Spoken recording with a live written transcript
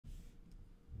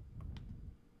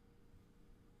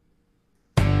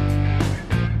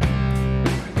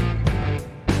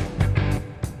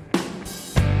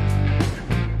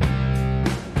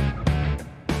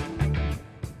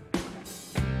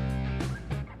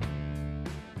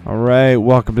All right,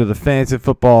 welcome to the Fantasy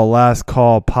Football Last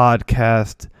Call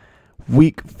podcast,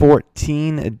 Week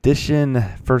 14 edition,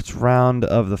 first round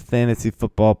of the Fantasy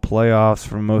Football playoffs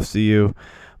for most of you.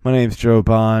 My name's Joe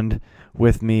Bond.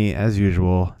 With me, as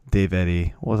usual, Dave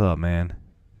Eddy. What's up, man?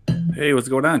 Hey, what's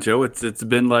going on, Joe? It's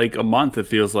been like a month. It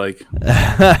feels like.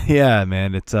 Yeah,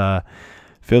 man. It's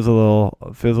feels a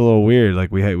little weird.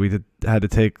 Like we had to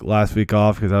take last week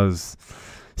off because I was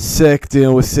sick,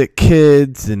 dealing with sick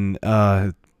kids, and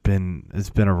it's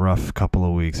been a rough couple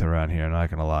of weeks around here. I'm not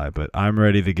gonna lie, but I'm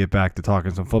ready to get back to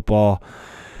talking some football.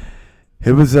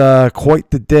 It was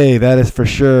quite the day, that is for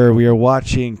sure. We are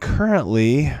watching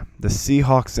currently the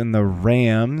Seahawks and the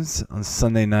Rams on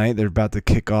Sunday night. They're about to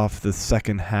kick off the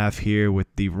second half here with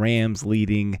the Rams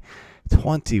leading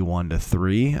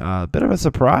 21-3. A bit of a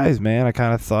surprise, man. I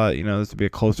kind of thought, this would be a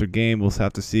closer game. We'll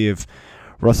have to see if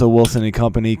Russell Wilson and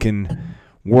company can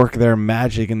work their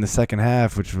magic in the second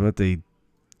half, which is what they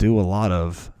do a lot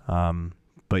of.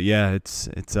 But yeah, it's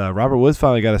Robert Woods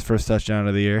finally got his first touchdown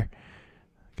of the year.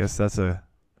 Guess that's a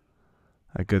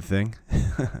good thing.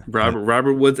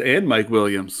 Robert Woods and Mike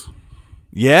Williams.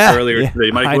 Yeah. Earlier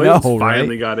today, Mike Williams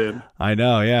finally got in. I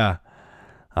know, yeah.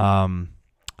 All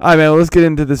right, man, let's get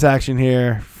into this action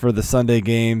here for the Sunday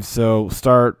games. So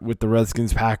start with the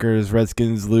Redskins-Packers.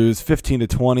 Redskins lose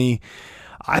 15-20.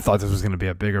 I thought this was going to be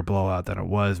a bigger blowout than it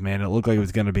was, man. It looked like it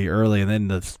was going to be early, and then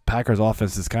the Packers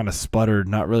offense just kind of sputtered,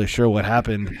 not really sure what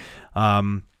happened.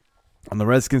 On the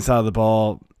Redskins side of the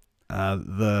ball,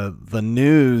 the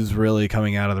news really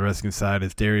coming out of the Redskins side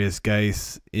is Darius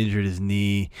Geis injured his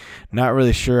knee. Not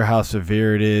really sure how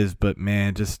severe it is, but,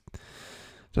 man, just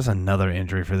another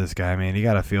injury for this guy, man. You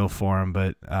got to feel for him,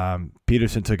 but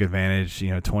Peterson took advantage,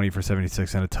 20 for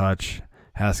 76 and a touch.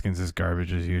 Haskins is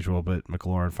garbage as usual, but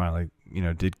McLaurin finally,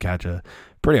 did catch a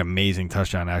pretty amazing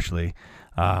touchdown, actually.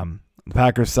 The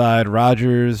Packers side,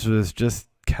 Rodgers was just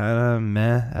kind of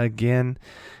meh again.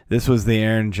 This was the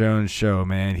Aaron Jones show,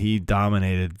 man. He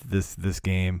dominated this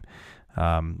game.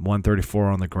 134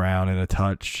 on the ground and a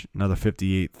touch, another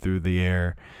 58 through the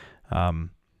air.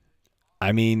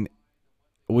 I mean,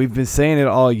 we've been saying it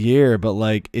all year, but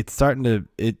like it's starting to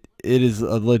it is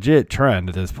a legit trend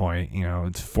at this point.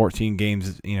 It's 14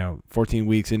 games, 14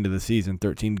 weeks into the season,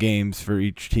 13 games for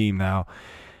each team now.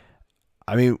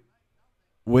 I mean,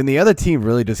 when the other team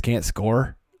really just can't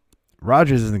score,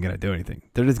 Rodgers isn't going to do anything.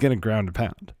 They're just going to ground and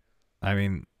pound. I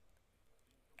mean,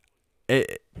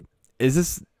 is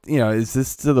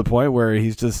this to the point where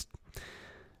he's just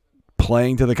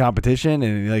playing to the competition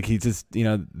and like he just,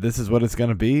 this is what it's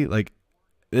going to be? Like,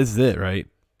 this is it, right?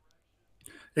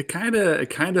 It kind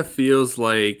of feels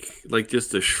like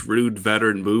just a shrewd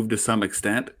veteran move to some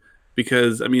extent,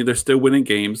 because I mean they're still winning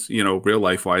games, real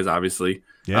life wise, obviously.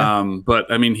 Yeah. But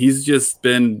I mean he's just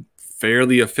been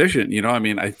fairly efficient. I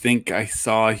mean I think I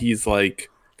saw he's like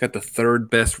got the third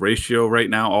best ratio right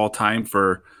now all time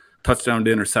for touchdown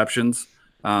to interceptions.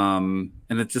 And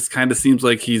it just kind of seems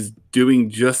like he's doing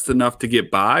just enough to get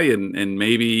by, and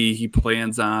maybe he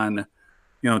plans on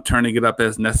turning it up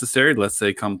as necessary, let's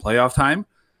say come playoff time,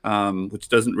 which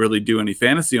doesn't really do any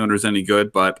fantasy owners any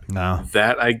good, but No.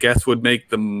 That I guess would make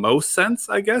the most sense.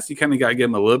 I guess you kind of got to give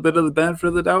him a little bit of the benefit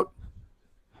of the doubt.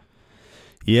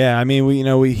 Yeah, I mean,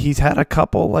 he's had a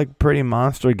couple like pretty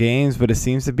monster games, but it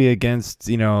seems to be against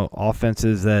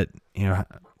offenses that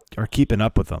are keeping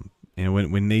up with them.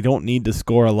 When they don't need to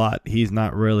score a lot, he's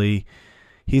not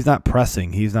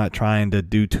pressing. He's not trying to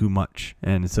do too much,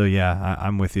 and so yeah,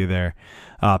 I'm with you there.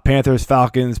 Panthers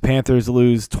Falcons. Panthers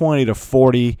lose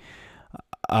 20-40.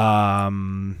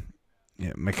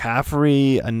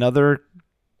 McCaffrey another.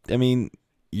 I mean,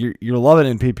 you're loving it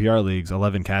in PPR leagues.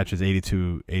 11 catches,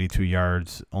 82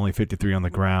 yards, only 53 on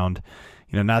the ground.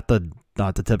 Not the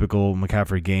typical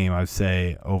McCaffrey game, I'd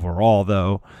say overall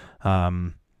though.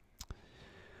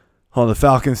 On the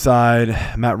Falcons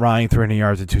side, Matt Ryan 300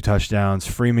 yards and 2 touchdowns.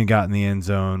 Freeman got in the end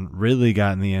zone. Ridley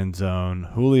got in the end zone.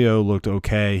 Julio looked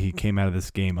okay. He came out of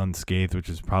this game unscathed, which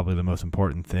is probably the most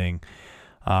important thing.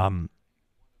 The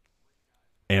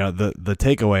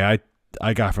takeaway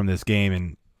I got from this game,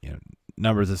 and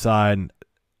numbers aside,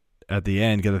 at the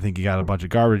end, because I think he got a bunch of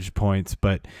garbage points,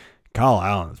 but Kyle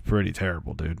Allen is pretty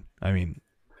terrible, dude. I mean,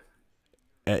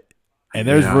 and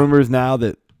there's rumors now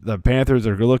that the Panthers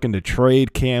are looking to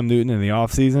trade Cam Newton in the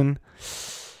offseason.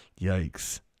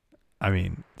 Yikes. I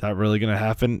mean, is that really going to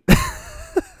happen?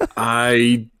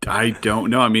 I don't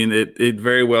know. I mean, it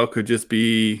very well could just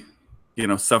be,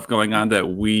 stuff going on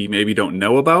that we maybe don't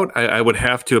know about. I would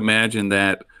have to imagine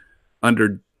that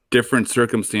under different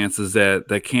circumstances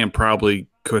that Cam probably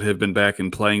could have been back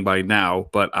and playing by now,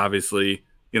 but obviously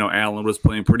Allen was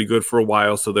playing pretty good for a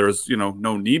while, so there was,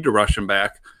 no need to rush him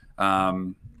back.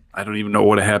 I don't even know what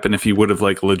would have happened if he would have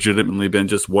like legitimately been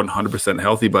just 100%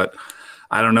 healthy, but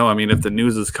I don't know. I mean, if the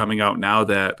news is coming out now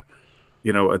that,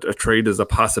 a trade is a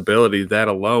possibility, that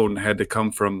alone had to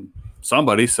come from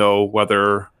somebody. So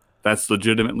whether that's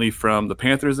legitimately from the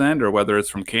Panthers end or whether it's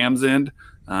from Cam's end,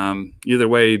 either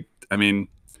way, I mean,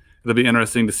 it'll be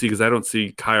interesting to see because I don't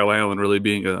see Kyle Allen really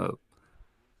being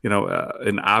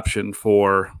an option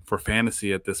for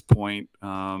fantasy at this point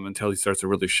until he starts to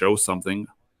really show something.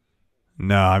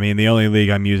 No, I mean, the only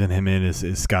league I'm using him in is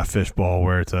Scott Fishbowl,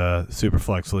 where it's a super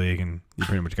flex league, and you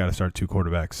pretty much got to start 2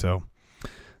 quarterbacks. So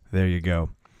there you go.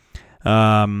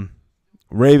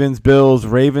 Ravens, Bills.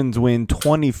 Ravens win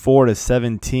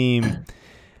 24-17.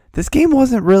 This game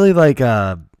wasn't really like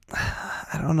I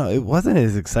don't know. It wasn't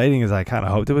as exciting as I kind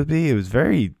of hoped it would be. It was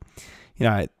very,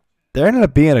 there ended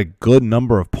up being a good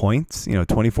number of points,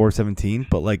 24-17,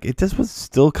 but like it just was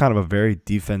still kind of a very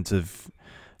defensive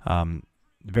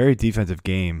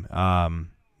game. I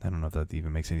don't know if that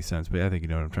even makes any sense, but I think you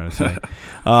know what I'm trying to say.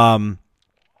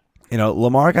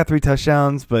 Lamar got 3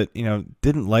 touchdowns, but,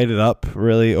 didn't light it up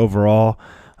really overall.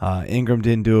 Ingram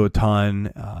didn't do a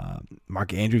ton.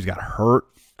 Mark Andrews got hurt.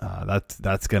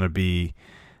 That's going to be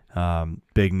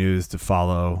big news to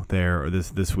follow there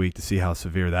this week to see how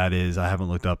severe that is. I haven't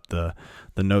looked up the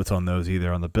notes on those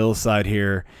either. On the Bills side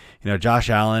here, Josh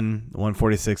Allen,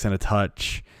 146 and a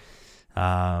touch.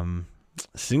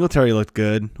 Singletary looked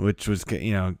good, which was,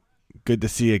 good to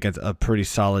see against a pretty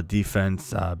solid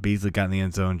defense. Beasley got in the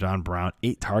end zone. John Brown,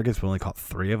 8 targets, but only caught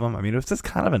 3 of them. I mean, it was just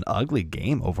kind of an ugly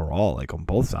game overall, like on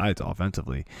both sides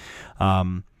offensively.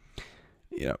 The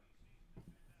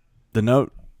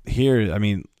note here, I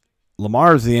mean,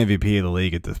 Lamar's the MVP of the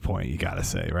league at this point, you got to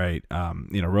say, right?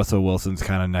 Russell Wilson's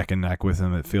kind of neck and neck with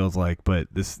him, it feels like, but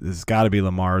this has got to be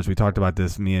Lamar's. We talked about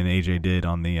this, me and AJ did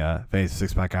on the Fantasy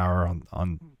 6-Pack Hour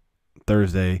on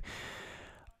Thursday.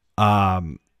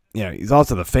 He's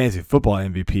also the fantasy football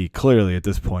MVP clearly at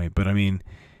this point. But I mean,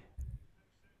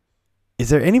 is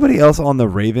there anybody else on the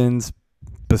Ravens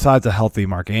besides a healthy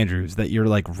Mark Andrews that you're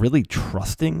like really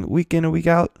trusting week in and week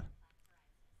out?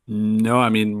 No, I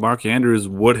mean, Mark Andrews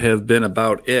would have been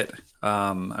about it.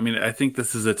 I think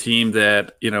this is a team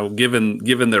that,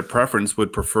 given their preference,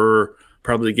 would prefer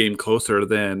probably a game closer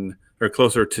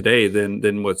today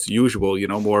than what's usual.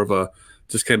 More of a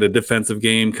just kind of defensive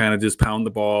game, kind of just pound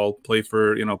the ball, play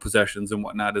for, possessions and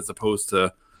whatnot, as opposed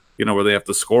to, where they have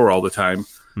to score all the time.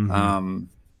 Mm-hmm.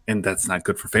 And that's not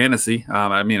good for fantasy.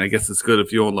 I guess it's good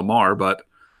if you own Lamar, but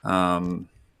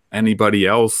anybody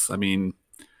else,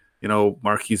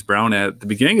 Marquise Brown at the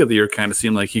beginning of the year kind of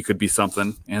seemed like he could be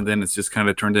something. And then it's just kind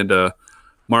of turned into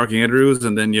Mark Andrews.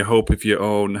 And then you hope if you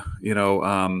own,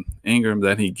 Ingram,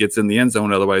 that he gets in the end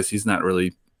zone. Otherwise, he's not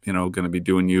really, going to be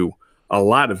doing you a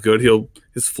lot of good.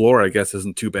 His floor, I guess,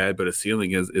 isn't too bad, but his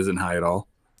ceiling isn't high at all.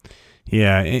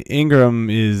 Yeah, Ingram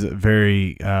is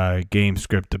very game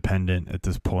script dependent at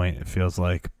this point, it feels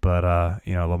like. But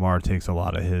Lamar takes a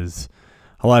lot of his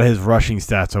rushing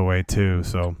stats away too,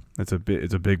 so it's a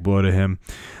big blow to him.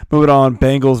 Moving on,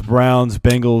 Bengals Browns.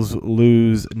 Bengals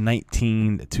lose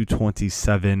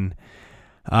 19-27.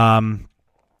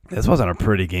 This wasn't a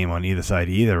pretty game on either side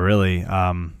either, really.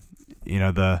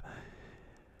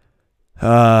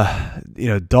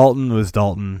 Dalton was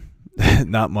Dalton.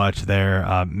 Not much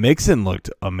there. Mixon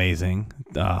looked amazing.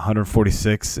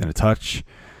 146 and a touch.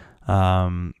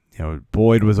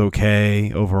 Boyd was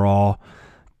okay overall.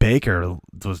 Baker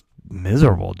was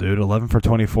miserable, dude. 11 for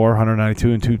 24,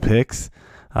 192 and 2 picks.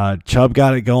 Chubb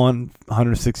got it going,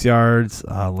 106 yards.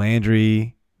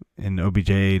 Landry and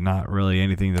OBJ, not really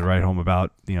anything to write home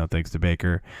about, thanks to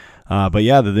Baker. But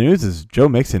yeah, the news is Joe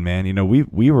Mixon, man.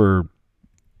 We were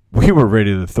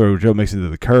ready to throw Joe Mixon to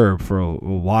the curb for a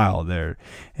while there,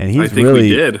 and he's really we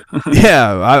did.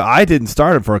 Yeah, I didn't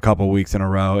start him for a couple of weeks in a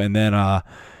row, and then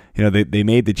they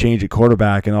made the change at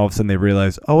quarterback, and all of a sudden they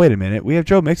realized, oh wait a minute, we have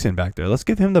Joe Mixon back there. Let's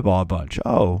give him the ball a bunch.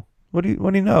 Oh, what do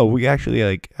you know? We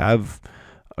actually have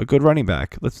a good running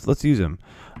back. Let's use him.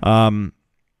 I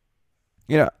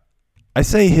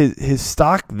say his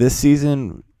stock this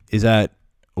season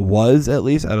was at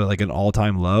least at an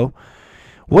all-time low.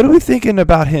 What are we thinking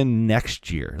about him next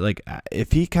year? Like,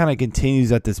 if he kind of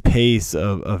continues at this pace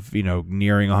of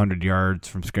nearing 100 yards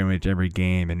from scrimmage every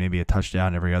game and maybe a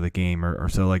touchdown every other game or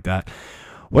so like that,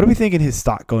 what are we thinking his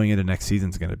stock going into next season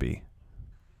is going to be?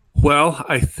 Well,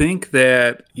 I think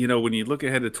that, when you look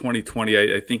ahead to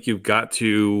 2020, I think you've got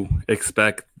to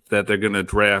expect that they're going to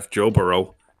draft Joe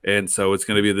Burrow. And so it's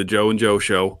going to be the Joe and Joe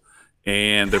show.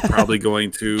 and they're probably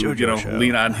going to,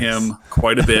 lean on him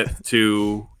quite a bit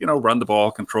to, run the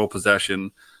ball, control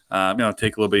possession, take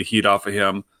a little bit of heat off of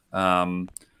him.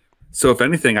 So if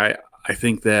anything, I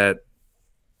think that,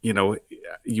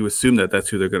 you assume that that's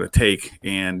who they're going to take,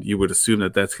 and you would assume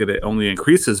that that's going to only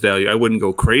increase his value. I wouldn't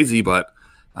go crazy, but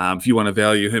if you want to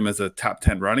value him as a top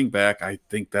 10 running back, I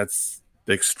think that's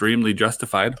extremely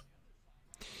justified.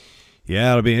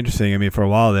 Yeah, it'll be interesting. I mean, for a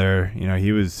while there,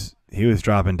 he was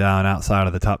dropping down outside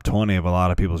of the top 20 of a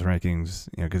lot of people's rankings,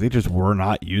 because they just were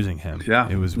not using him. Yeah,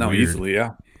 it was weird. Easily,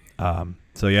 yeah.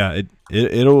 So yeah,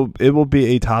 it will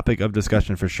be a topic of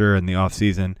discussion for sure in the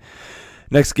offseason.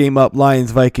 Next game up,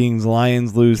 Lions-Vikings.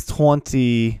 Lions lose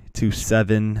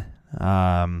 20-7.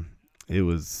 It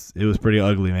was pretty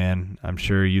ugly, man. I'm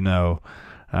sure you know.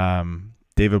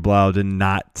 David Blough did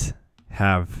not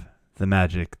have the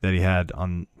magic that he had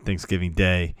on Thanksgiving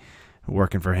Day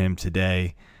working for him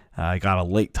today. Got a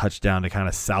late touchdown to kind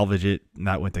of salvage it, and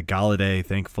that went to Golladay,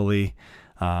 thankfully.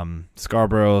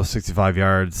 Scarborough, 65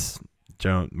 yards.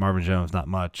 Marvin Jones, not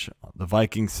much. The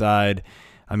Vikings side,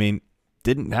 I mean,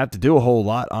 didn't have to do a whole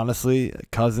lot, honestly.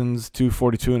 Cousins,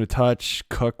 242 and a touch.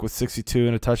 Cook with 62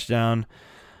 and a touchdown.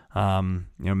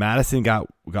 Madison got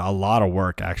a lot of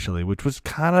work, actually, which was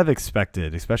kind of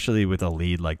expected, especially with a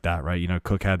lead like that, right?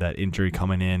 Cook had that injury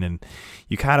coming in, and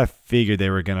you kind of figured they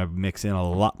were going to mix in a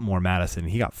lot more Madison.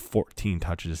 He got 14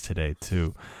 touches today,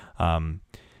 too.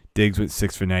 Diggs went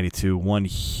 6 for 92. One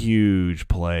huge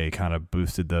play kind of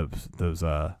boosted those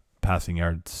passing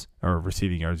yards or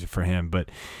receiving yards for him. But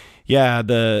yeah,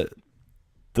 the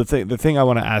thing I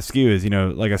want to ask you is,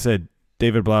 like I said,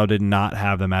 David Blough did not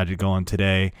have the magic going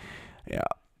today.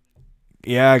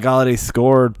 Yeah, Golladay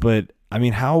scored, but I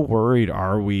mean, how worried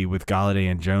are we with Golladay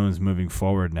and Jones moving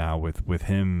forward now with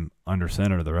him under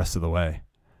center the rest of the way?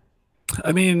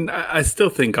 I mean, I still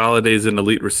think Golladay is an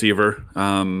elite receiver.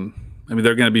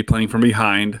 They're going to be playing from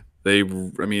behind. They've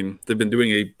been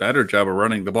doing a better job of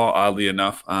running the ball, oddly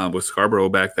enough, with Scarborough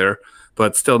back there,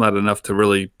 but still not enough to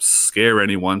really scare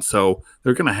anyone. So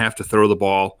they're going to have to throw the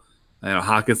ball.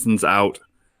 Hawkinson's out.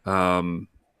 Like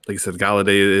I said,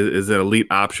 Golladay is an elite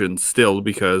option still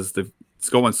because it's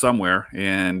going somewhere.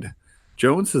 And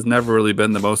Jones has never really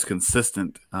been the most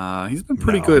consistent. He's been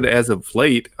pretty good as of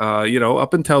late.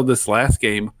 Up until this last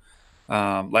game,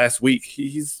 last week,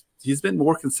 he's been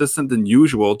more consistent than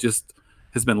usual. Just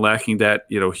has been lacking that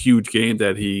huge game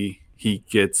that he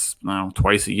gets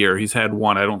twice a year. He's had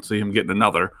one. I don't see him getting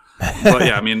another. But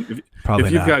yeah, I mean,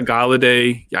 if you've got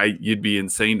Golladay, you'd be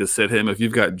insane to sit him. If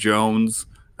you've got Jones,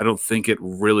 I don't think it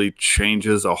really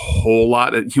changes a whole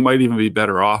lot. You might even be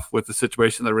better off with the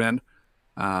situation they're in.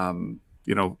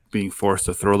 Being forced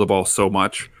to throw the ball so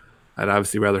much. I'd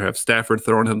obviously rather have Stafford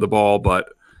throwing him the ball, but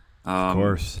of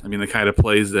course, the kind of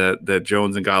plays that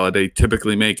Jones and Golladay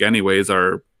typically make anyways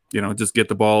are, just get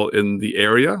the ball in the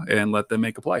area and let them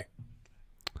make a play.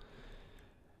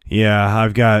 Yeah,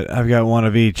 I've got one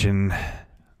of each in a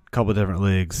couple of different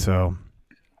leagues, so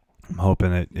I'm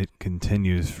hoping it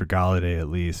continues for Golladay at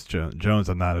least. Jones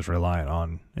I'm not as reliant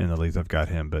on in the leagues I've got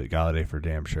him, but Golladay for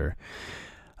damn sure.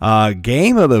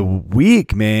 Game of the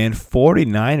week, man.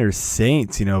 49ers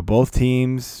Saints. Both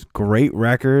teams great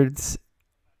records.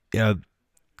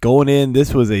 Going in,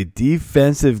 this was a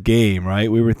defensive game,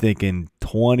 right? We were thinking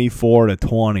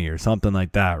 24-20 or something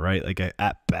like that, right? Like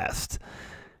at best.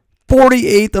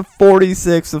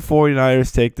 48-46, the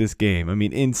 49ers take this game. I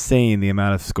mean, insane the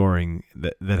amount of scoring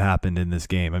that happened in this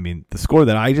game. I mean, the score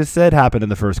that I just said happened in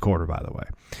the first quarter, by the way.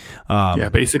 Yeah,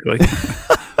 basically.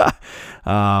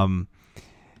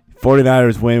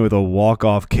 49ers win with a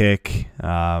walk-off kick.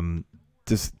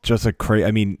 Just a crazy.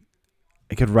 I mean,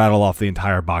 I could rattle off the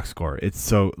entire box score. It's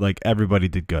so, everybody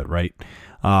did good, right?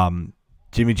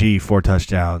 Jimmy G, 4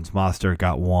 touchdowns. Mostert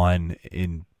got 1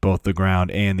 in both the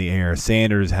ground and the air.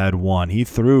 Sanders had 1. He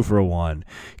threw for 1.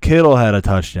 Kittle had a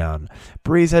touchdown.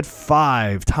 Breeze had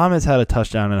 5. Thomas had a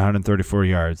touchdown at 134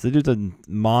 yards. The dude's a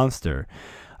monster.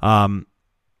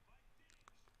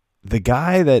 The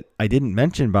guy that I didn't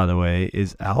mention, by the way,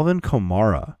 is Alvin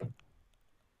Kamara.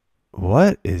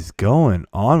 What is going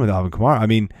on with Alvin Kamara? I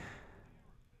mean,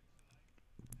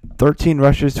 13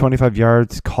 rushes, 25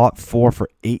 yards, caught 4 for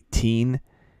 18.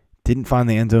 Didn't find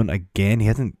the end zone again. He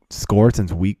hasn't scored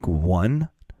since week 1.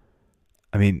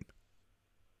 I mean,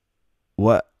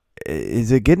 what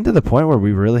is it getting to the point where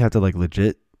we really have to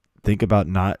legit think about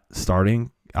not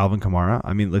starting Alvin Kamara?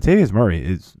 I mean, Latavius Murray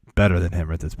is better than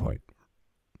him at this point,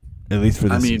 at least for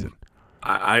this season.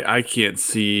 I can't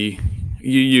see.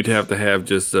 You'd have to have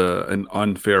just an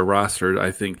unfair roster, I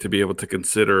think, to be able to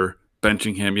consider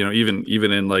benching him.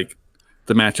 Even in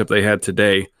the matchup they had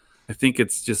today. I think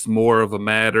it's just more of a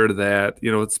matter that,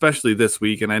 especially this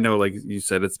week, and I know, like you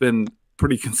said, it's been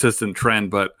pretty consistent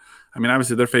trend, but I mean,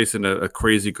 obviously they're facing a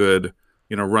crazy good,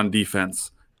 run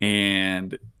defense.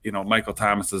 And, Michael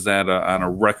Thomas is on a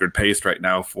record pace right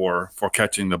now for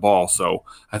catching the ball. So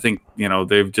I think,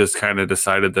 they've just kind of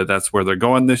decided that that's where they're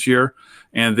going this year.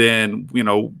 And then,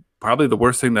 probably the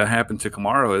worst thing that happened to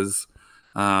Kamara is,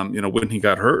 when he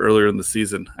got hurt earlier in the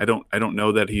season. I don't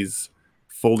know that he's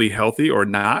fully healthy or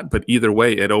not, but either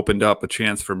way, it opened up a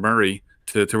chance for Murray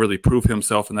to really prove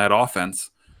himself in that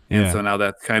offense. And so now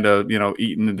that's kind of,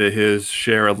 eaten into his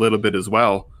share a little bit as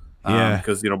well.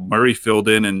 Because, Murray filled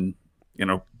in and,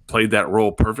 played that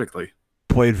role perfectly.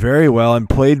 Played very well and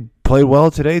played well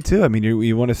today, too. I mean,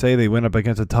 you want to say they went up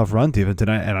against a tough run defense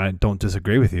tonight, and I don't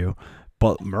disagree with you.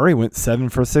 But Murray went 7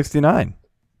 for 69.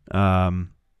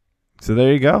 So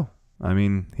there you go. I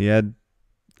mean, he had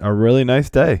a really nice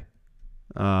day.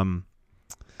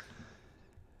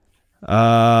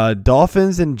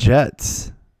 Dolphins and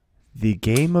Jets. The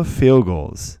game of field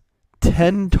goals.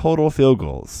 10 total field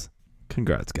goals.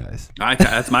 Congrats, guys.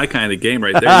 That's my kind of game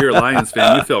right there. You're a Lions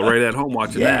fan. You felt right at home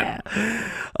watching that.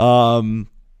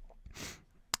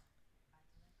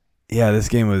 Yeah, this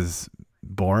game was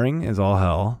boring as all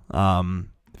hell.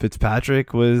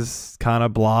 Fitzpatrick was kind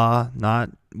of blah, not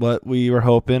what we were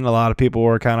hoping. A lot of people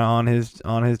were kind of on his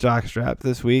jockstrap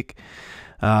this week.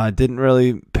 Didn't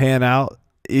really pan out.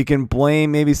 You can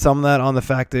blame maybe some of that on the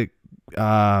fact that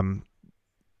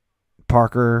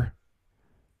Parker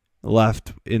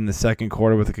left in the second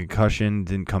quarter with a concussion,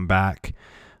 didn't come back.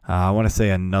 I want to say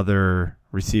another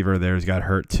receiver there's got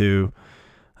hurt too.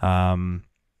 Patrick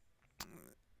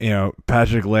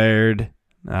Laird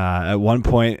at one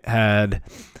point had,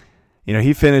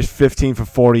 he finished 15 for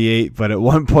 48, but at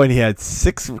one point he had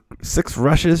six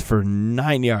rushes for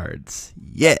 9 yards.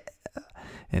 Yeah.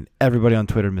 And everybody on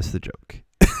Twitter missed the joke.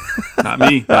 Not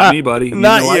me, buddy.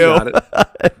 Not you. I got it.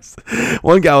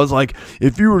 One guy was like,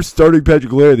 if you were starting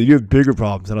Patrick Laird, then you have bigger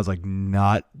problems. And I was like,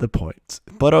 not the point.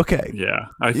 But okay. Yeah,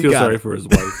 I feel sorry for his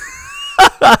wife.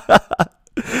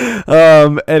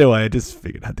 Anyway, I just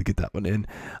figured I had to get that one in.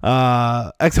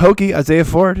 Ex-Hokie, Isaiah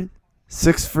Ford,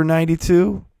 6 for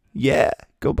 92. Yeah,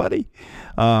 go buddy.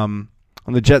 On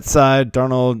the Jets side,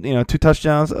 Darnold, 2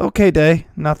 touchdowns. Okay day.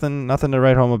 Nothing to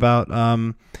write home about.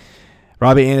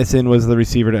 Robbie Anderson was the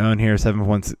receiver to own here, 7 for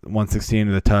 116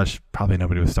 to the touch. Probably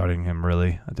nobody was starting him,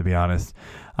 really, to be honest.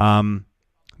 The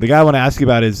guy I want to ask you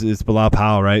about is Bilal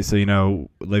Powell, right? So,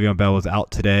 Le'Veon Bell was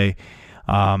out today.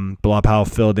 Bilal Powell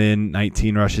filled in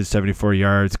 19 rushes, 74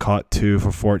 yards, caught 2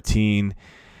 for 14.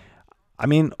 I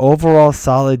mean, overall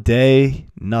solid day,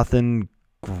 nothing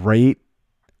great.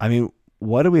 I mean,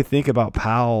 what do we think about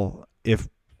Powell if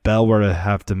Bell were to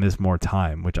have to miss more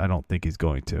time, which I don't think he's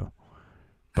going to?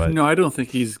 But no, I don't think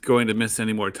he's going to miss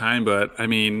any more time, but I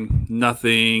mean,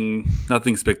 nothing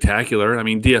spectacular. I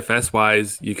mean, DFS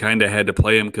wise, you kind of had to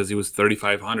play him because he was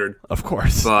 3,500. Of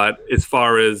course. But as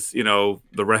far as, the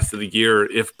rest of the year,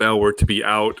 if Bell were to be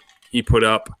out, he put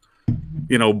up,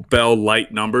 Bell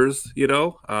light numbers, he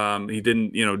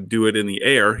didn't, do it in the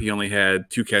air. He only had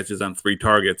 2 catches on 3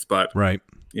 targets, but right.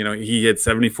 He had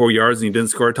 74 yards and he didn't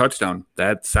score a touchdown.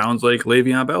 That sounds like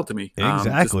Le'Veon Bell to me.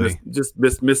 Exactly.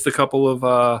 Just missed a couple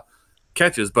of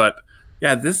catches. But,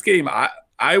 yeah, this game,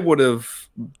 I would have,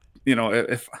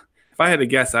 if I had to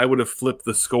guess, I would have flipped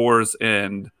the scores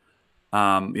and,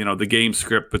 the game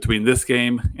script between this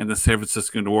game and the San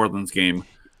Francisco-New Orleans game.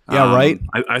 Yeah, right.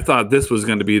 I thought this was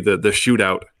going to be the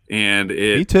shootout, and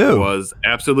it was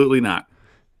absolutely not.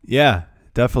 Yeah.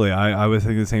 Definitely. I was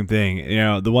thinking the same thing.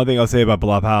 The one thing I'll say about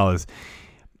Bilal Powell is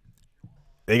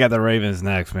they got the Ravens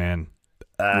next, man.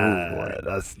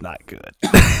 That's not good.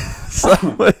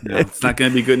 It's not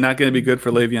going to be good. Not going to be good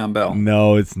for Le'Veon Bell.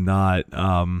 No, it's not.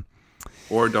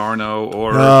 Or Darno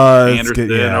or Anderson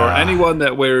or anyone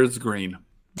that wears green.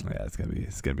 Yeah, it's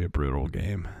gonna be a brutal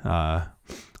game.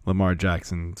 Lamar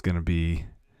Jackson's gonna be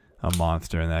a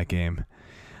monster in that game.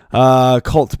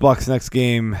 Colts Bucs next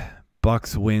game.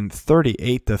 Bucs win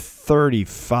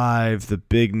 38-35. The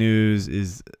big news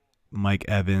is Mike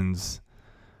Evans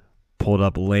pulled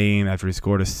up lame after he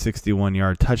scored a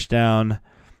 61-yard touchdown.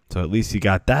 So at least he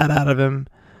got that out of him.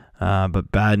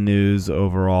 But bad news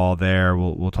overall there.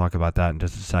 We'll talk about that in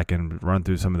just a second. Run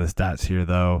through some of the stats here,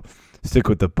 though. Stick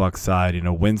with the Bucs side.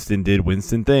 Winston did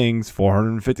Winston things.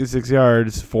 456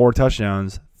 yards, 4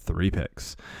 touchdowns, 3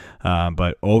 picks.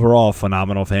 But overall,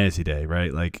 phenomenal fantasy day,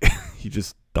 right? Like, you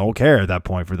just don't care at that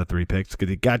point for the 3 picks because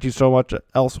it got you so much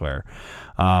elsewhere.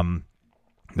 The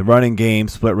running game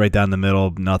split right down the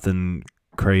middle. Nothing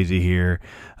crazy here.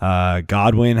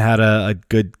 Godwin had a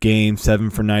good game, 7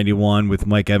 for 91 with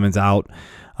Mike Evans out.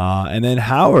 And then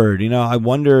Howard, I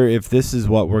wonder if this is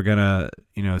what we're going to,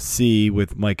 see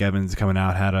with Mike Evans coming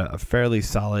out. Had a fairly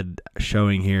solid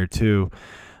showing here too.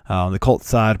 On the Colts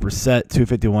side, Brissett,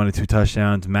 251 and 2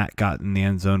 touchdowns. Matt got in the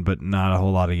end zone, but not a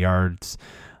whole lot of yards.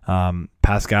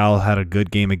 Pascal had a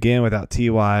good game again without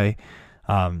T.Y.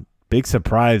 Big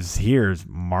surprise here is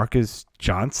Marcus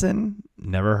Johnson.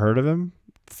 Never heard of him.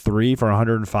 3 for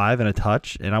 105 and a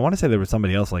touch. And I want to say there was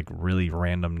somebody else, like really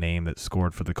random name, that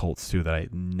scored for the Colts too that I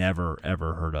never,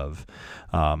 ever heard of.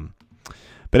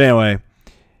 But anyway,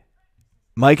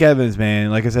 Mike Evans, man,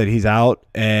 like I said, he's out.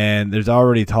 And there's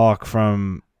already talk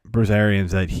from Bruce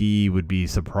Arians that he would be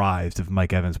surprised if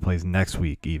Mike Evans plays next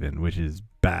week even, which is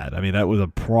bad. I mean, that was a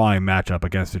prime matchup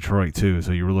against Detroit too,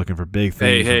 so you were looking for big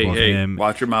things from both him.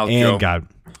 Watch your mouth, and Joe. God,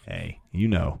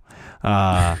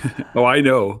 oh, I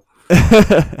know.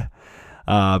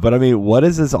 But I mean, what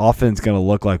is this offense going to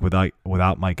look like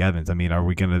without Mike Evans? I mean, are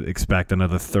we going to expect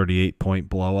another 38-point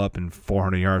blow up and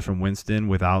 400 yards from Winston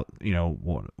without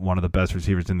one of the best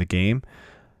receivers in the game?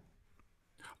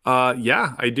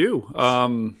 Yeah, I do.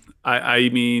 I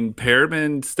mean,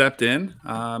 Perriman stepped in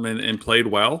and played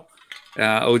well.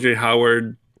 OJ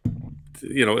Howard,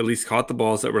 at least caught the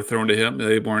balls that were thrown to him.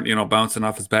 They weren't, bouncing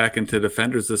off his back into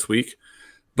defenders this week.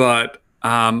 But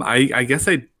I guess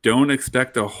I don't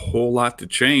expect a whole lot to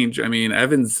change. I mean,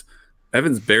 Evans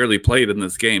barely played in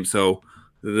this game, so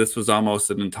this was almost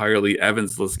an entirely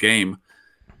Evansless game.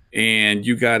 And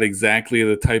you got exactly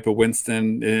the type of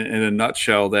Winston in a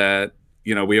nutshell that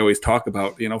we always talk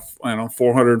about.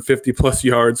 450 plus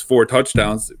yards, 4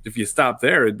 touchdowns. If you stop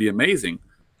there, it'd be amazing.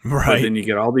 Right. But then you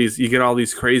get all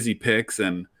these crazy picks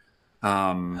and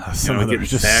some of them getting are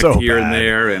just sacked so here bad. and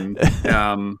there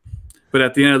and but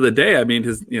at the end of the day, I mean,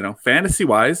 his fantasy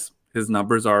wise, his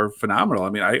numbers are phenomenal. I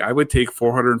mean, I would take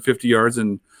 450 yards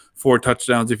and 4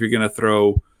 touchdowns if you're going to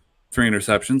throw 3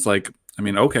 interceptions.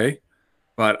 Okay.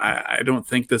 But I don't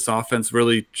think this offense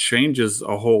really changes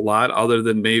a whole lot other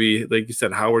than maybe, like you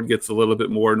said, Howard gets a little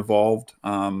bit more involved.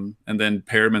 And then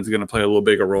Perriman's going to play a little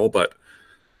bigger role. But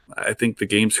I think the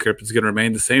game script is going to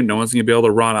remain the same. No one's going to be able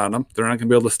to run on them. They're not going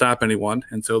to be able to stop anyone.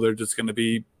 And so they're just going to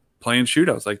be playing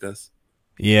shootouts like this.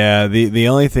 Yeah, the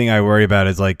only thing I worry about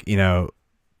is of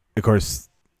course,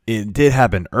 it did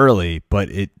happen early,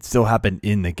 but it still happened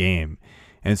in the game.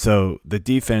 And so the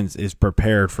defense is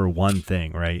prepared for one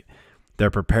thing, right?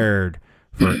 They're prepared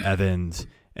for Evans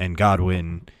and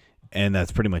Godwin, and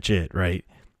that's pretty much it, right?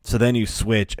 So then you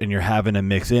switch, and you're having to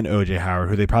mix in O.J. Howard,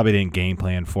 who they probably didn't game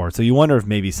plan for. So you wonder if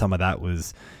maybe some of that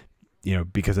was,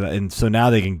 because of that. And so now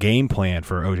they can game plan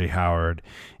for O.J. Howard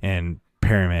and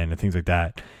Perriman and things like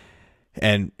that.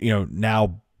 And,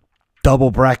 now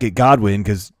double bracket Godwin,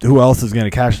 because who else is going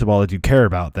to catch the ball that you care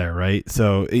about there, right?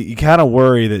 So you kind of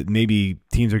worry that maybe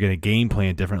teams are going to game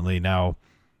plan differently. Now,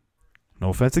 no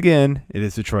offense again, it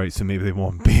is Detroit, so maybe they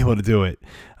won't be able to do it.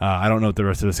 I don't know what the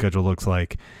rest of the schedule looks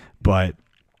like, but,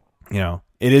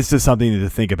 it is just something to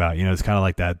think about. It's kind of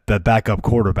like that backup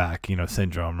quarterback,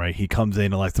 syndrome, right? He comes in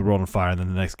and lights the world on fire, and then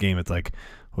the next game it's like,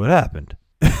 what happened?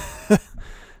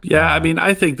 Yeah, I mean,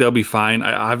 I think they'll be fine.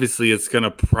 Obviously, it's going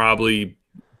to probably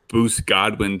boost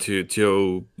Godwin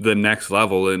to the next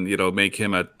level and, make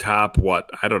him a top,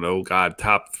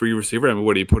 top 3 receiver. I mean,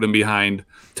 what do you put him behind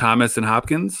Thomas and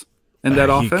Hopkins in that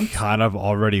offense? He kind of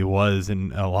already was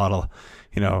in a lot of,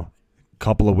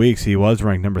 couple of weeks. He was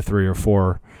ranked number 3 or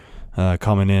 4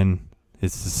 coming in.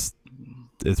 It's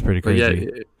pretty crazy.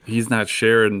 Yeah, he's not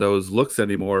sharing those looks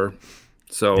anymore.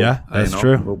 So, yeah, that's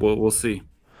true. We'll see.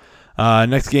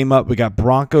 Next game up, we got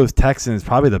Broncos-Texans,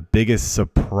 probably the biggest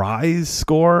surprise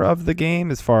score of the game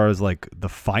as far as the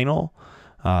final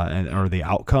or the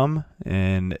outcome.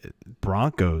 And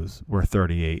Broncos were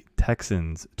 38,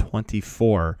 Texans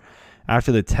 24.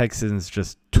 After the Texans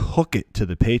just took it to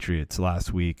the Patriots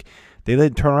last week, they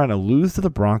then turn around and lose to the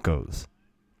Broncos.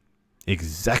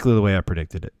 Exactly the way I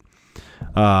predicted it.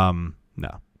 No.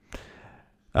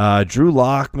 Drew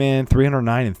Lock, man,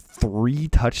 309 and 3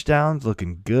 touchdowns,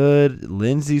 looking good.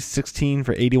 Lindsey, 16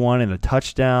 for 81 and a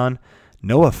touchdown.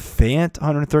 Noah Fant,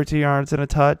 113 yards and a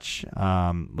touch.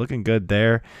 Looking good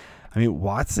there. I mean,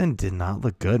 Watson did not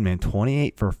look good, man.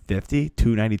 28 for 50,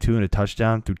 292 and a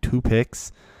touchdown through 2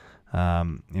 picks.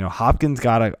 Hopkins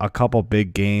got a couple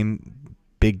big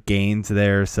gains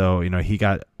there. So, he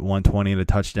got 120 and a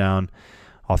touchdown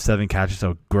off 7 catches.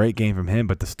 So great game from him.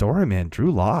 But the story, man,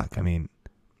 Drew Lock, I mean,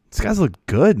 this guy's looked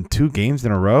good in 2 games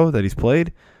in a row that he's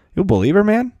played. You'll believe her,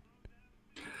 man?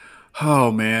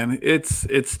 Oh, man, it's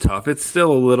tough. It's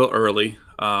still a little early.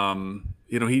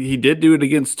 he did do it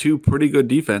against two pretty good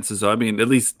defenses. So, I mean, at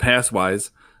least pass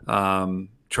wise,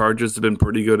 Chargers have been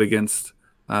pretty good against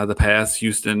the pass.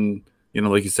 Houston,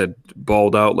 like you said,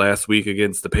 balled out last week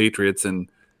against the Patriots, and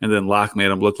then Locke made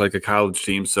them look like a college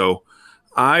team. So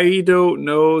I don't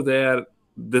know that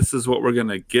this is what we're going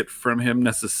to get from him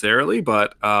necessarily,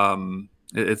 but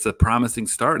it's a promising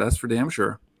start. That's for damn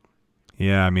sure.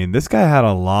 Yeah, I mean, this guy had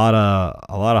a lot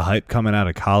of hype coming out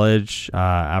of college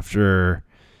after.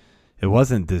 It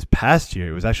wasn't this past year.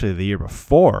 It was actually the year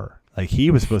before. Like, he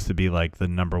was supposed to be like the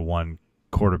number one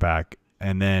quarterback,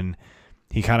 and then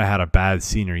he kind of had a bad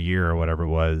senior year or whatever it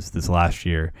was this last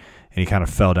year, and he kind of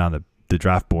fell down the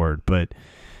draft board. But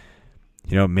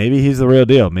maybe he's the real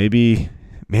deal. Maybe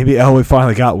Elway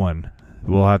finally got one.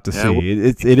 We'll have to see.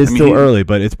 It is still early,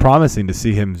 but it's promising to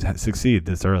see him succeed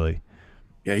this early.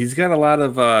 Yeah, he's got a lot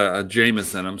of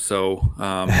Jameis in him, so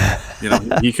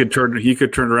he could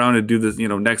turn around and do this.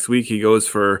 Next week he goes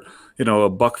for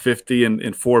 $150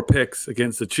 and 4 picks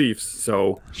against the Chiefs.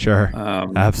 So sure,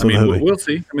 absolutely. I mean, we'll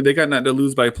see. I mean, they got nothing to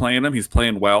lose by playing him. He's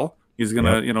playing well. He's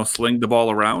gonna sling the ball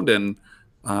around, and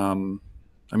I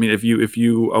mean, if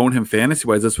you own him fantasy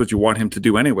wise, that's what you want him to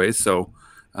do anyway. So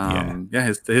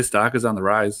his stock is on the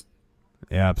rise.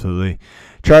 Yeah, absolutely.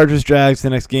 Chargers, Jags, the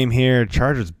next game here.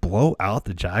 Chargers blow out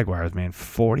the Jaguars, man,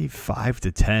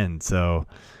 45-10. So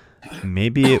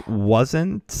maybe it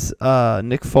wasn't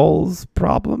Nick Foles'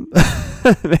 problem.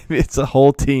 Maybe it's a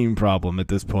whole team problem at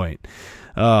this point.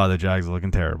 Oh, the Jags are looking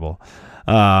terrible.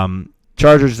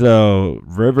 Chargers, though,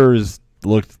 Rivers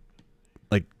looked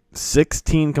like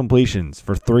 16 completions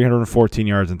for 314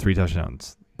 yards and 3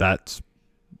 touchdowns. That's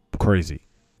crazy.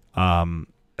 I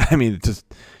mean, it's just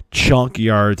chunk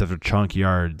yards after chunk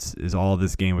yards is all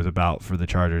this game was about for the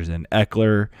Chargers. And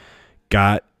Eckler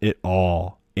got it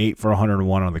all. 8 for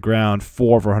 101 on the ground,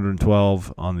 4 for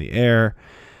 112 on the air.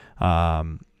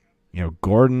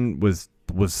 Gordon was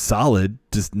solid,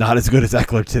 just not as good as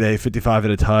Eckler today. 55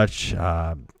 at a touch.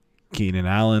 Keenan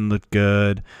Allen looked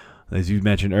good. As you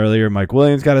mentioned earlier, Mike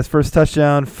Williams got his first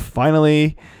touchdown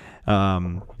finally.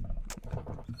 On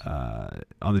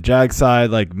the Jag side,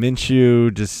 like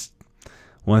Minshew, just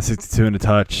 162 and a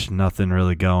touch, nothing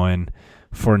really going.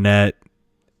 Fournette,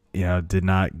 did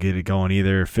not get it going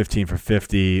either. 15 for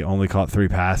 50, only caught 3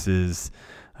 passes.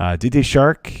 DJ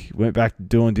Shark went back to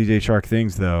doing DJ Shark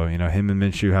things, though. Him and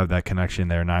Minshew have that connection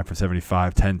there. 9 for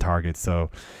 75, 10 targets.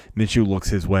 So Minshew looks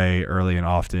his way early and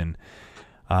often.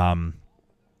 The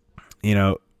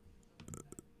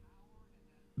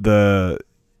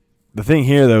thing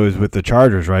here, though, is with the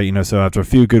Chargers, right? So after a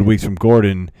few good weeks from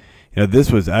Gordon,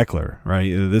 this was Eckler,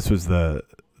 right? This was the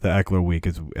Eckler week,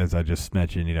 as I just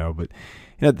mentioned, But,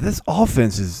 this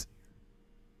offense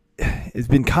has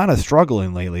been kind of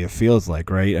struggling lately, it feels like,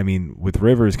 right? I mean, with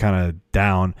Rivers kind of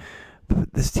down,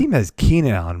 but this team has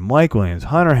Keenan Allen, Mike Williams,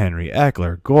 Hunter Henry,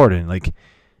 Eckler, Gordon. Like,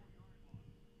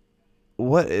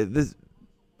 what this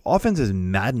offense is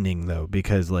maddening, though,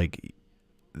 because, like,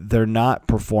 they're not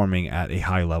performing at a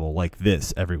high level like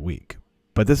this every week.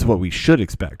 But this is what we should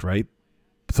expect, right?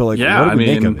 So, like, what do we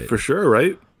make of it? For sure,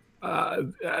 right?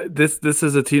 This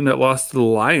is a team that lost to the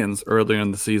Lions earlier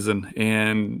in the season,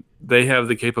 and they have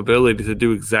the capability to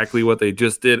do exactly what they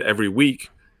just did every week.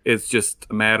 It's just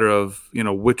a matter of,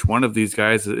 which one of these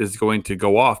guys is going to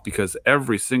go off, because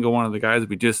every single one of the guys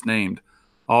we just named,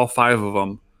 all 5 of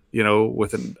them,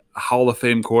 with a Hall of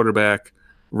Fame quarterback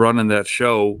running that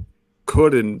show,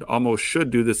 could and almost should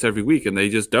do this every week, and they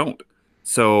just don't.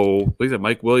 So, like I said,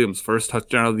 Mike Williams, first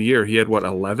touchdown of the year. He had,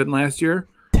 11 last year?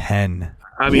 10.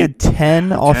 He had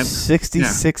 10 off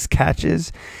 66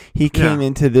 catches. He came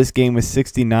into this game with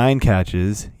 69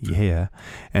 catches. Yeah.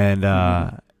 And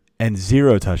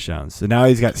 0 touchdowns. So now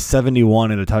he's got 71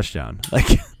 and a touchdown.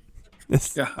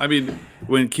 I mean,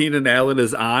 when Keenan Allen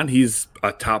is on, he's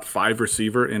a top 5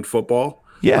 receiver in football.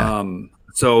 Yeah.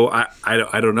 So I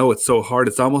don't know. It's so hard.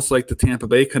 It's almost like the Tampa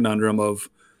Bay conundrum of,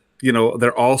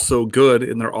 they're all so good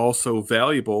and they're all so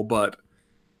valuable, but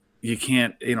you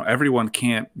can't, everyone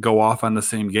can't go off on the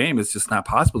same game. It's just not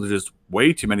possible. There's just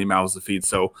way too many mouths to feed.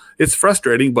 So it's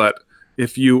frustrating, but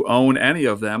if you own any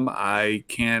of them, I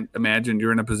can't imagine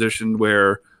you're in a position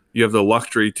where you have the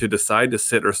luxury to decide to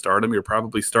sit or start them. You're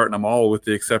probably starting them all with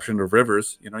the exception of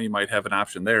Rivers. You might have an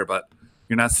option there, but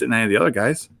you're not sitting any of the other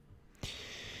guys.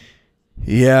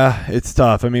 Yeah, it's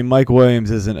tough. I mean, Mike Williams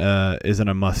isn't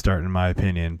a must start in my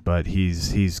opinion, but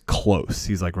he's close.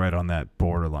 He's like right on that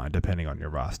borderline, depending on your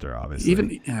roster,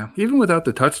 obviously. Even without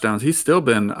the touchdowns, he's still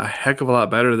been a heck of a lot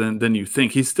better than you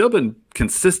think. He's still been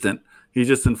consistent. He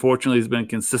just unfortunately has been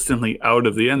consistently out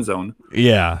of the end zone.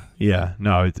 Yeah.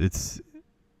 No,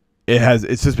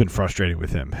 It's just been frustrating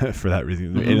with him for that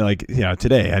reason. And like,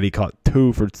 today had he caught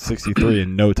 2 for 63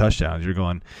 and no touchdowns, you're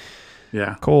going,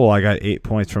 yeah, cool. I got 8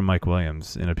 points from Mike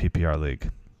Williams in a PPR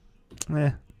league.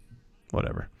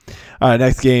 Whatever. All right,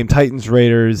 next game,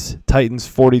 Titans-Raiders. Titans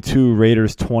 42,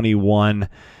 Raiders 21.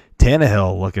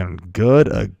 Tannehill looking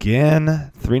good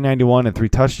again. 391 and 3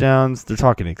 touchdowns. They're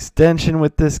talking extension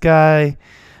with this guy.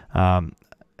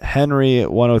 Henry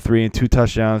at 103 and 2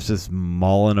 touchdowns, just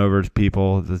mauling over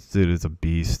people. This dude is a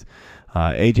beast.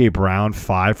 A.J. Brown,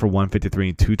 5 for 153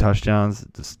 and 2 touchdowns.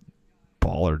 Just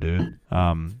baller, dude.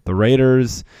 The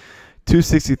Raiders,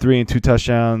 263 and 2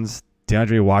 touchdowns.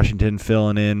 DeAndre Washington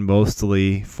filling in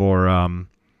mostly for an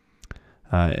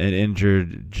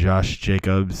injured Josh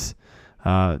Jacobs.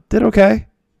 Did okay.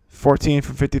 14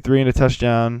 for 53 and a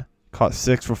touchdown. Caught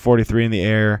 6 for 43 in the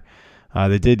air.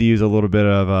 They did use a little bit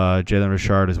of Jalen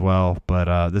Richard as well,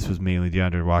 but this was mainly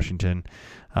DeAndre Washington.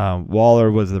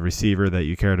 Waller was the receiver that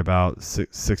you cared about,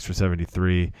 6 for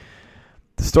 73.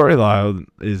 The storyline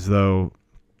is, though,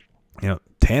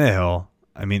 Tannehill,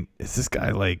 I mean, is this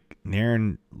guy like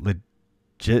nearing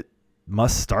legit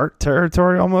must-start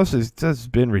territory almost? It's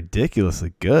just been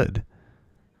ridiculously good.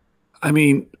 I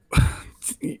mean,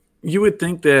 you would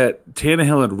think that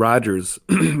Tannehill and Rodgers,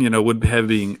 would be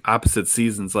having opposite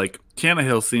seasons. Like,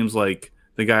 Tannehill seems like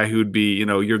the guy who would be,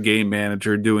 your game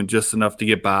manager doing just enough to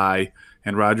get by,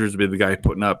 and Rodgers would be the guy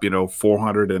putting up,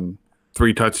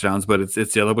 403 touchdowns. But it's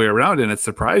the other way around, and it's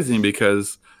surprising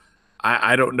because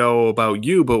I don't know about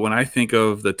you, but when I think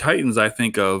of the Titans, I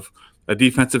think of a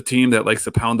defensive team that likes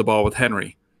to pound the ball with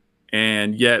Henry,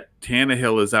 and yet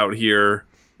Tannehill is out here,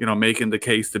 making the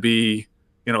case to be,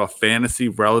 a fantasy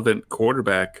relevant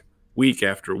quarterback week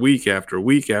after week after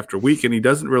week after week, and he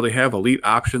doesn't really have elite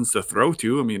options to throw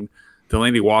to. I mean,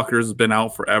 Delaney Walker's been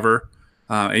out forever.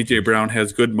 A.J. Brown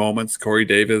has good moments. Corey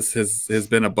Davis has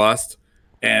been a bust,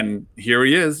 and here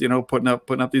he is, putting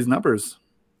up these numbers.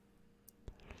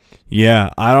 Yeah,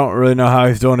 I don't really know how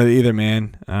he's doing it either,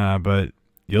 man. But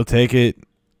you'll take it.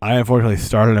 I unfortunately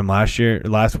started him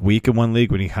last week in one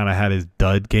league when he kind of had his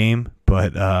dud game,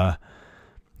 but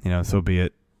so be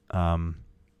it.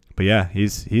 But yeah,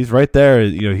 he's right there.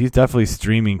 He's definitely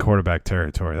streaming quarterback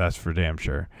territory. That's for damn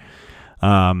sure.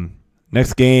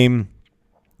 Next game,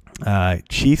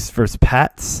 Chiefs versus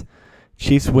Pats.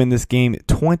 Chiefs win this game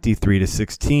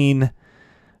 23-16.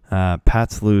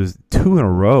 Pats lose 2 in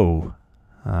a row.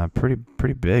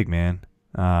 Pretty big, man.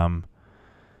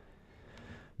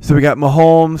 So we got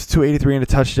Mahomes, 283 and a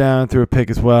touchdown, threw a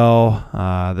pick as well.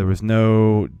 There was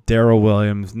no Darrell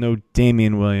Williams, no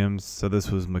Damian Williams. So this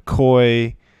was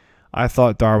McCoy. I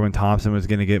thought Darwin Thompson was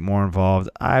going to get more involved.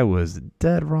 I was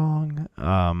dead wrong.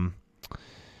 But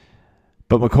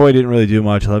McCoy didn't really do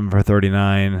much, 11 for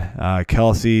 39.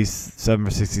 Kelsey, 7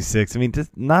 for 66. I mean,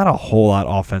 just not a whole lot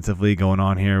offensively going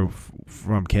on here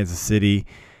from Kansas City.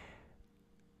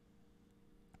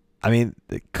 I mean,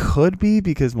 it could be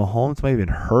because Mahomes might have been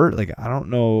hurt. Like, I don't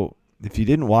know. If you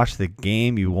didn't watch the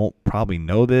game, you won't probably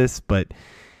know this. But,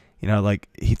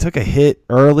 he took a hit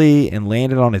early and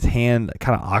landed on his hand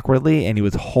kind of awkwardly, and he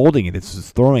was holding it. It's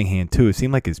his throwing hand, too. It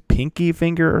seemed like his pinky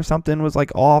finger or something was,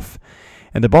 off.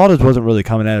 And the ball just wasn't really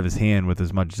coming out of his hand with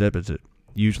as much zip as it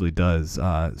usually does.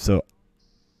 So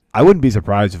I wouldn't be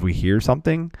surprised if we hear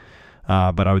something.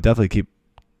 But I would definitely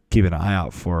keep an eye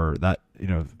out for that,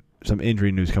 some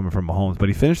injury news coming from Mahomes. But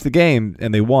he finished the game,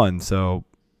 and they won, so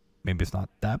maybe it's not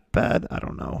that bad. I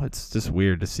don't know. It's just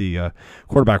weird to see a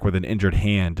quarterback with an injured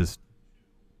hand just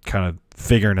kind of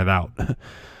figuring it out.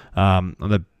 On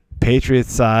the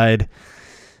Patriots side,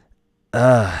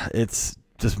 it's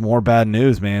just more bad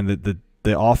news, man.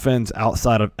 The offense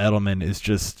outside of Edelman is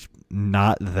just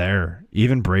not there.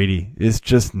 Even Brady is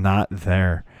just not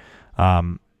there. I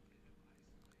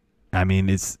mean,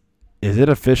 is it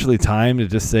officially time to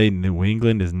just say New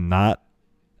England is not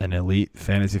an elite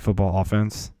fantasy football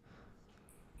offense?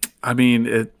 I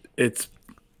mean, it's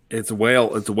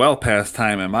well past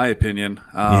time, in my opinion.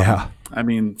 Yeah. I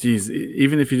mean, geez,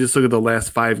 even if you just look at the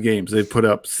last 5 games, they've put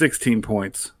up 16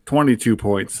 points, 22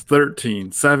 points,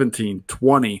 13, 17,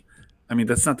 20. I mean,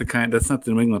 that's not the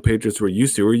New England Patriots we're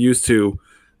used to. We're used to,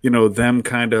 them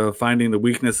kind of finding the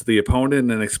weakness of the opponent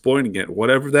and exploiting it.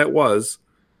 Whatever that was,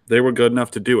 they were good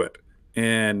enough to do it.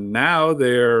 And now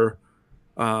their,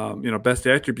 best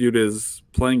attribute is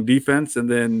playing defense and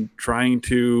then trying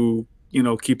to,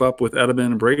 keep up with Edelman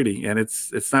and Brady. And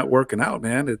it's not working out,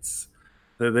 man.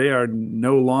 They are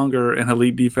no longer an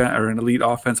elite defense or an elite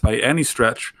offense by any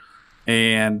stretch.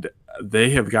 And they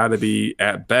have got to be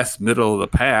at best middle of the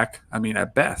pack. I mean,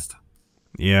 at best.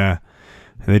 Yeah.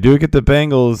 And they do get the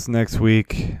Bengals next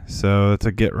week, so it's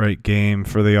a get-right game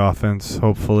for the offense,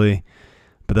 hopefully.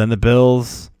 But then the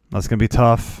Bills, that's going to be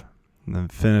tough. And then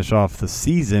finish off the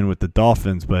season with the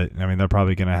Dolphins, but, I mean, they're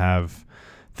probably going to have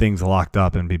things locked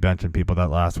up and be benching people that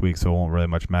last week, so it won't really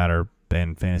much matter.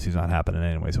 And fantasy's not happening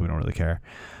anyway, so we don't really care.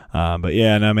 But,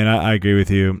 yeah, I mean, I agree with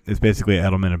you. It's basically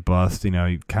Edelman and bust. You know,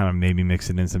 you kind of maybe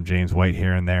mixing in some James White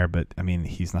here and there, but, I mean,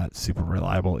 he's not super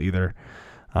reliable either.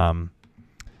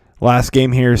 Last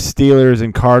game here, Steelers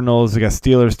and Cardinals. We got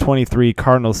Steelers 23,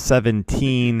 Cardinals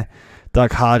 17.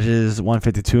 Duck Hodges,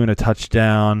 152 and a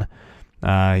touchdown.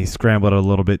 He scrambled a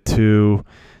little bit too.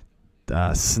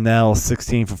 Snell,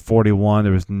 16 for 41.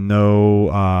 There was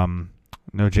no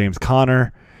James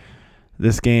Conner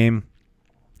this game.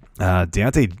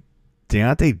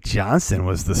 Deontay Johnson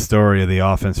was the story of the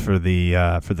offense for the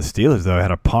Steelers, though. He had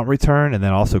a punt return and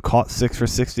then also caught 6 for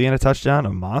 60 and a touchdown.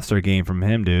 A monster game from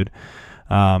him, dude.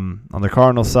 On the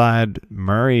Cardinals side,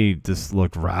 Murray just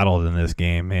looked rattled in this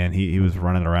game, man. He was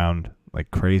running around like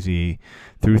crazy,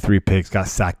 threw 3 picks, got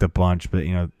sacked a bunch, but,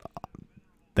 you know,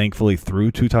 thankfully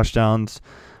threw 2 touchdowns,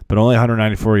 but only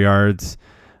 194 yards.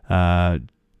 You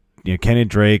know, Kenny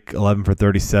Drake, 11 for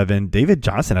 37. David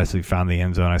Johnson actually found the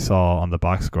end zone I saw on the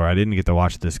box score. I didn't get to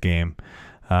watch this game.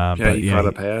 He caught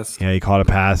a pass. Yeah, he caught a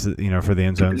pass, you know, for the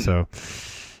end zone, so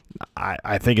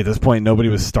I think at this point nobody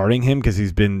was starting him because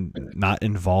he's been not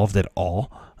involved at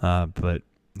all. But,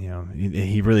 you know,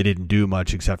 he really didn't do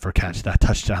much except for catch that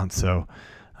touchdown. So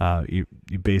you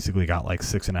basically got like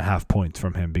 6.5 points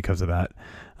from him because of that.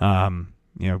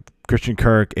 You know, Christian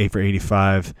Kirk, 8 for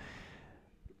 85.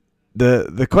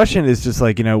 The question is just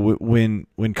like, you know, when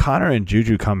Connor and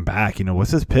Juju come back, you know,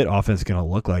 what's this Pitt offense going to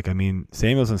look like? I mean,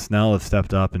 Samuels and Snell have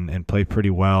stepped up and played pretty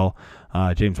well.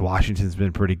 James Washington's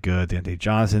been pretty good. Deontay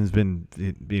Johnson's been,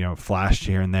 you know, flashed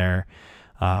here and there.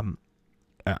 Are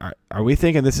we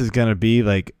thinking this is going to be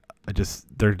like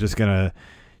they're just going to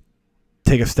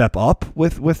take a step up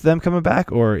with them coming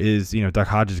back, or is, you know, Duck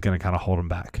Hodges going to kind of hold them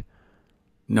back?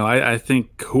 No, I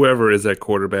think whoever is at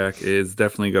quarterback is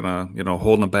definitely going to, you know,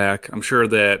 hold them back. I'm sure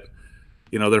that,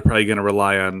 you know, they're probably going to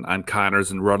rely on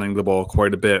Connors and running the ball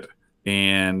quite a bit.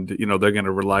 And, you know, they're going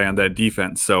to rely on that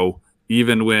defense. So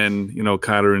even when, you know,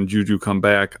 Connor and Juju come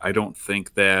back, I don't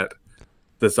think that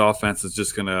this offense is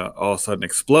just going to all of a sudden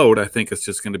explode. I think it's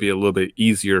just going to be a little bit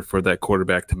easier for that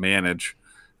quarterback to manage.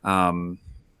 I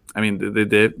mean,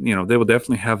 they will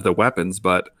definitely have the weapons,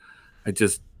 but I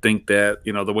just think that,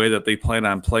 you know, the way that they plan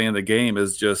on playing the game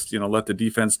is just, you know, let the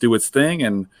defense do its thing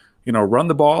and, you know, run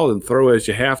the ball and throw as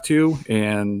you have to.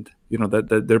 And, you know,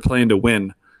 that they're playing to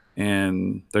win,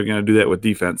 and they're going to do that with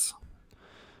defense.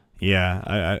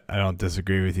 Yeah, I don't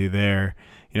disagree with you there.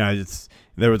 You know,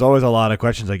 there was always a lot of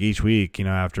questions like each week, you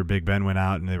know, after Big Ben went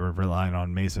out and they were relying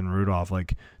on Mason Rudolph.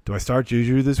 Like, do I start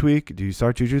Juju this week? Do you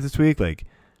start Juju this week? Like,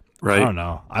 right. I don't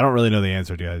know. I don't really know the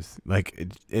answer, guys. Like,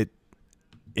 it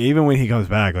even when he comes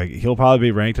back, like, he'll probably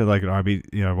be ranked at like an RB,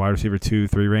 you know, wide receiver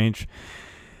 2-3 range.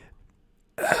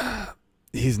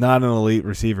 He's not an elite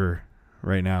receiver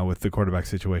right now with the quarterback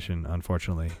situation,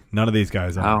 unfortunately. None of these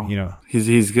guys are, you know.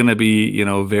 He's going to be, you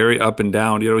know, very up and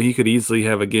down. You know, he could easily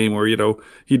have a game where, you know,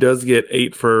 he does get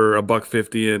 8 for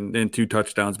 $150 and 2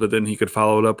 touchdowns, but then he could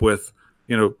follow it up with,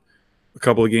 you know, a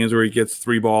couple of games where he gets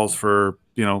 3 balls for,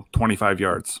 you know, 25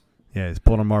 yards. Yeah, he's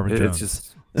pulling a Marvin Jones.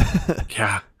 It's just,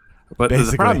 yeah. But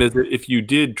the problem is that if you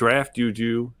did draft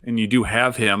Juju and you do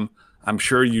have him, I'm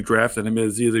sure you drafted him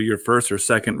as either your first or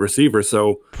second receiver.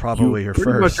 So probably your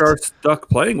pretty first. Much are stuck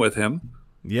playing with him.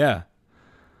 Yeah.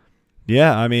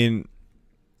 Yeah, I mean,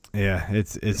 yeah,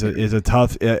 it's a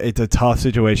tough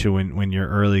situation when your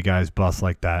early guys bust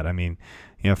like that. I mean,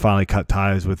 you know, finally cut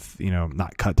ties with, you know,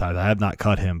 not cut ties. I have not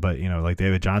cut him, but, you know, like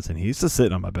David Johnson, he's just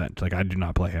sitting on my bench. Like, I do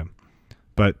not play him.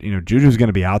 But, you know, Juju's going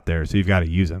to be out there, so you've got to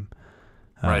use him.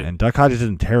 Right. And Duck Hodges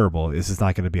isn't terrible. This is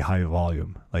not going to be high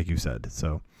volume, like you said.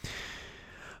 So,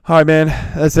 all right, man.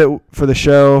 That's it for the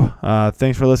show.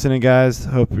 Thanks for listening, guys.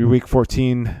 Hope your week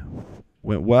 14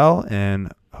 went well,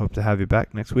 and hope to have you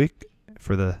back next week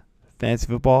for the fantasy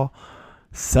football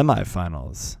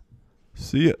semifinals.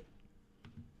 See ya.